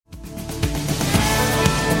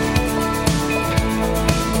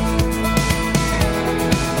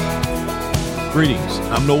Greetings,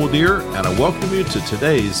 I'm Noel Dear, and I welcome you to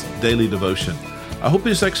today's Daily Devotion. I hope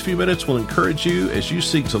these next few minutes will encourage you as you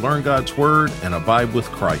seek to learn God's Word and abide with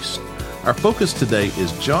Christ. Our focus today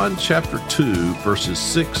is John chapter 2, verses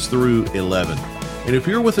 6 through 11. And if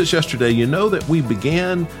you were with us yesterday, you know that we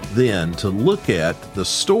began then to look at the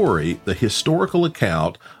story, the historical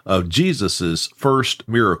account of Jesus' first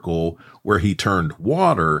miracle where he turned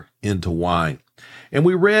water into wine. And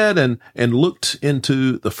we read and looked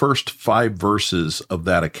into the first 5 verses of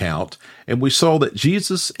that account, and we saw that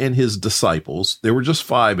Jesus and his disciples, there were just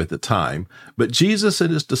 5 at the time, but Jesus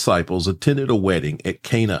and his disciples attended a wedding at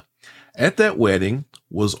Cana. At that wedding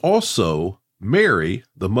was also Mary,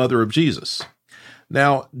 the mother of Jesus.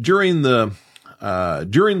 Now, during the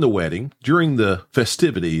wedding, during the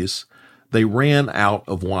festivities, they ran out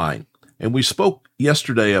of wine. And we spoke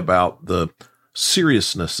yesterday about the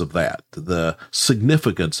seriousness of that, the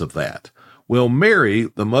significance of that. Well, Mary,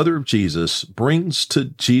 the mother of Jesus, brings to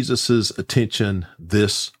Jesus' attention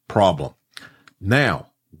this problem.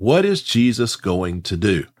 Now, what is Jesus going to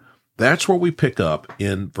do? That's where we pick up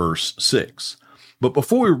in verse 6. But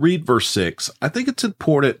before we read verse 6, I think it's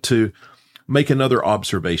important to make another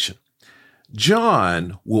observation.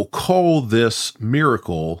 John will call this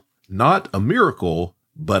miracle not a miracle,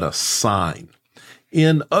 but a sign.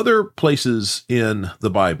 In other places in the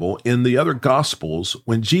Bible, in the other Gospels,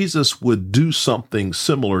 when Jesus would do something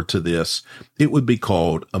similar to this, it would be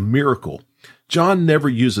called a miracle. John never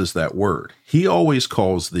uses that word. He always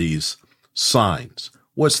calls these signs.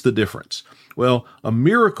 What's the difference? Well, a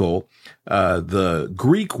miracle, the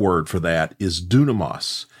Greek word for that is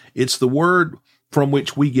dunamos. It's the word from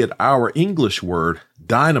which we get our English word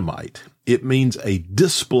dynamite. It means a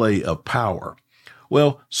display of power.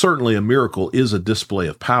 Well, certainly a miracle is a display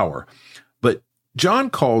of power, but John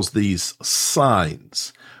calls these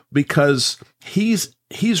signs because he's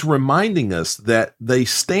reminding us that they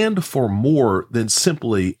stand for more than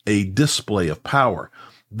simply a display of power.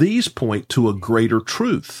 These point to a greater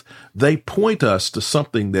truth. They point us to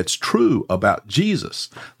something that's true about Jesus.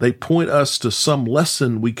 They point us to some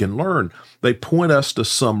lesson we can learn. They point us to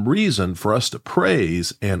some reason for us to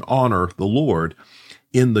praise and honor the Lord.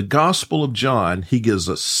 In the Gospel of John, he gives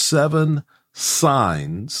us 7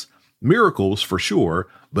 signs, miracles for sure,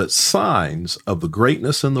 but signs of the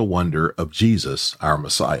greatness and the wonder of Jesus, our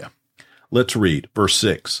Messiah. Let's read verse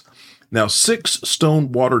 6. Now 6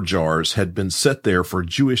 stone water jars had been set there for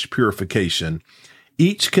Jewish purification.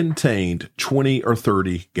 Each contained 20 or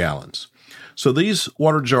 30 gallons. So these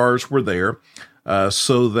water jars were there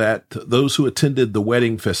so that those who attended the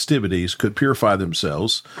wedding festivities could purify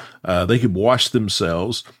themselves. They could wash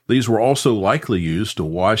themselves. These were also likely used to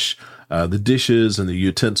wash the dishes and the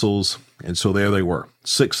utensils. And so there they were,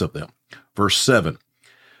 6 of them. Verse 7,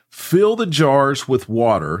 fill the jars with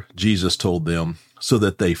water, Jesus told them, so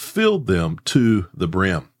that they filled them to the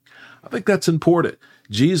brim. I think that's important.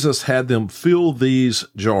 Jesus had them fill these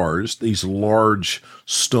jars, these large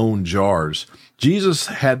stone jars. Jesus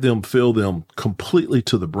had them fill them completely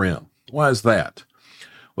to the brim. Why is that?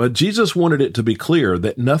 Well, Jesus wanted it to be clear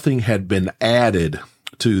that nothing had been added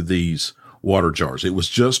to these water jars. It was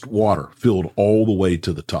just water filled all the way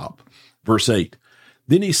to the top. Verse 8,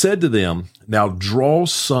 then he said to them, now draw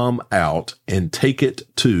some out and take it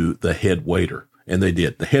to the head waiter. And they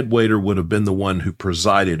did. The head waiter would have been the one who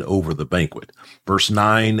presided over the banquet. Verse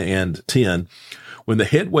 9 and 10, when the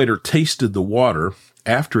head waiter tasted the water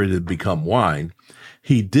after it had become wine,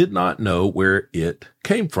 he did not know where it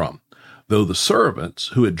came from, though the servants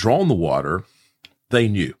who had drawn the water, they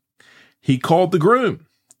knew. He called the groom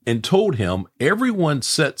and told him, everyone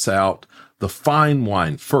sets out the fine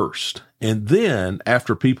wine first, and then,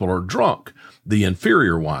 after people are drunk, the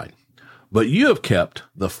inferior wine. But you have kept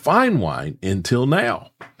the fine wine until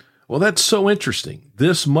now. Well, that's so interesting.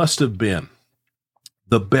 This must have been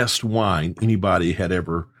the best wine anybody had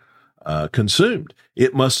ever consumed.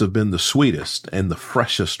 It must have been the sweetest and the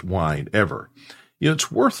freshest wine ever. You know,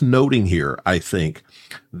 it's worth noting here, I think,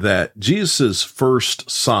 that Jesus' first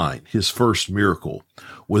sign, his first miracle,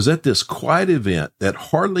 was at this quiet event that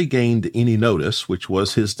hardly gained any notice, which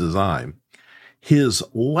was his design. His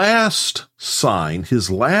last sign, his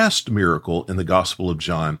last miracle in the Gospel of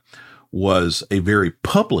John was a very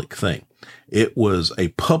public thing. It was a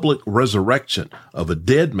public resurrection of a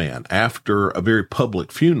dead man after a very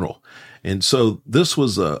public funeral. And so this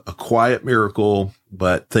was a quiet miracle,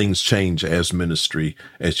 but things change as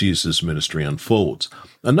Jesus' ministry unfolds.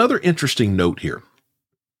 Another interesting note here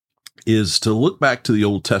is to look back to the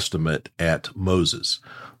Old Testament at Moses.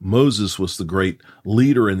 Moses was the great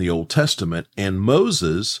leader in the Old Testament, and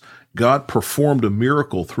Moses, God performed a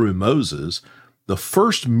miracle through Moses. The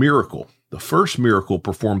first miracle The first miracle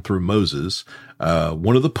performed through Moses,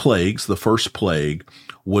 one of the plagues, the first plague,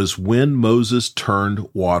 was when Moses turned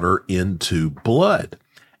water into blood.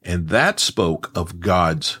 And that spoke of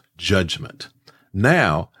God's judgment.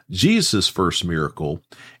 Now, Jesus' first miracle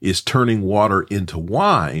is turning water into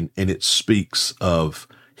wine, and it speaks of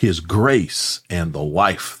his grace and the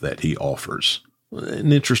life that he offers.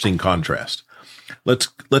 An interesting contrast.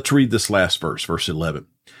 Let's read this last verse, verse 11.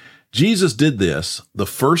 Jesus did this, the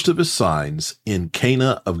first of his signs, in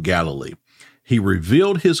Cana of Galilee. He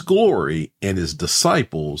revealed his glory, and his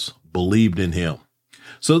disciples believed in him.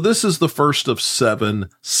 So this is the first of 7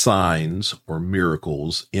 signs or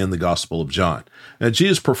miracles in the Gospel of John. Now,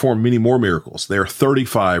 Jesus performed many more miracles. There are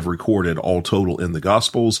 35 recorded all total in the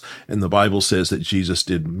Gospels, and the Bible says that Jesus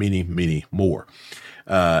did many, many more.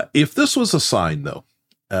 If this was a sign, though,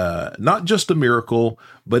 not just a miracle,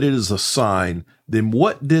 but it is a sign, then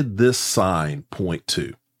what did this sign point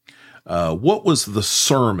to? What was the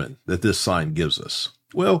sermon that this sign gives us?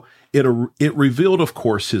 Well, it revealed, of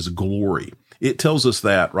course, his glory. It tells us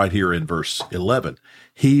that right here in verse 11.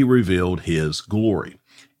 He revealed his glory.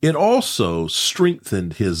 It also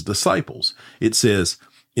strengthened his disciples. It says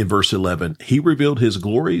in verse 11, he revealed his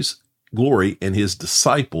glory, and his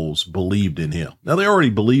disciples believed in him. Now, they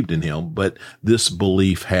already believed in him, but this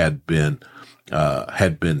belief had been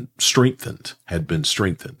strengthened.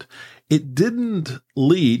 It didn't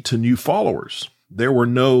lead to new followers. There were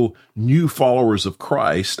no new followers of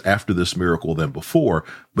Christ after this miracle than before,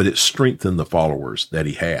 but it strengthened the followers that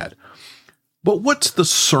he had. But what's the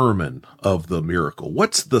sermon of the miracle?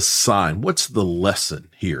 What's the sign? What's the lesson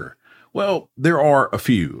here? Well, there are a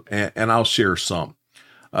few, and I'll share some.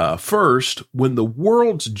 First, when the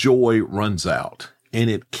world's joy runs out and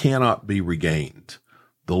it cannot be regained,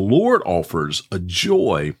 the Lord offers a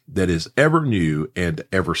joy that is ever new and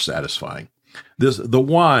ever satisfying. The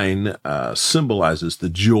wine symbolizes the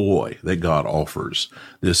joy that God offers,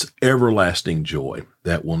 this everlasting joy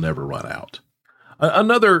that will never run out.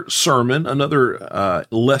 Another sermon, another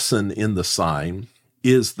lesson in the sign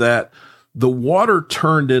is that the water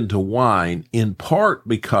turned into wine in part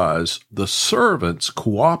because the servants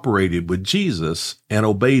cooperated with Jesus and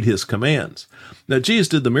obeyed his commands. Now, Jesus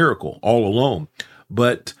did the miracle all alone,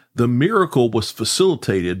 but the miracle was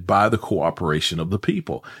facilitated by the cooperation of the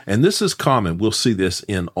people. And this is common. We'll see this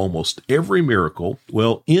in almost every miracle.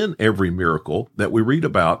 Well, in every miracle that we read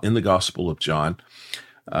about in the Gospel of John,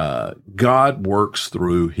 God works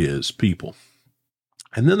through his people.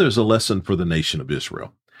 And then there's a lesson for the nation of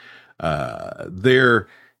Israel. Their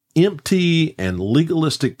empty and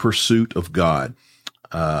legalistic pursuit of God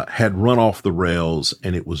had run off the rails,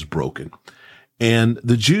 and it was broken. And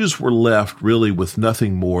the Jews were left really with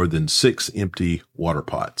nothing more than 6 empty water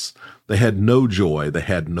pots. They had no joy. They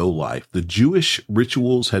had no life. The Jewish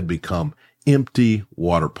rituals had become empty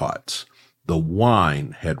water pots. The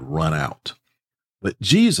wine had run out. But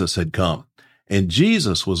Jesus had come, and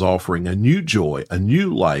Jesus was offering a new joy, a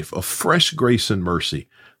new life, a fresh grace and mercy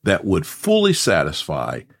that would fully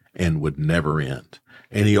satisfy and would never end.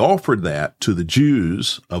 And he offered that to the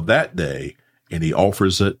Jews of that day, and he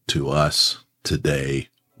offers it to us today.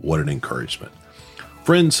 What an encouragement.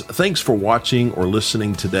 Friends, thanks for watching or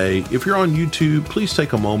listening today. If you're on YouTube, please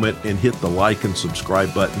take a moment and hit the like and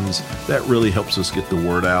subscribe buttons. That really helps us get the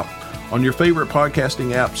word out. On your favorite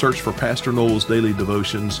podcasting app, search for Pastor Noel's Daily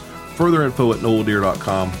Devotions. Further info at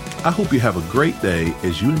noeldear.com. I hope you have a great day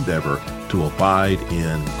as you endeavor to abide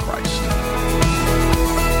in Christ.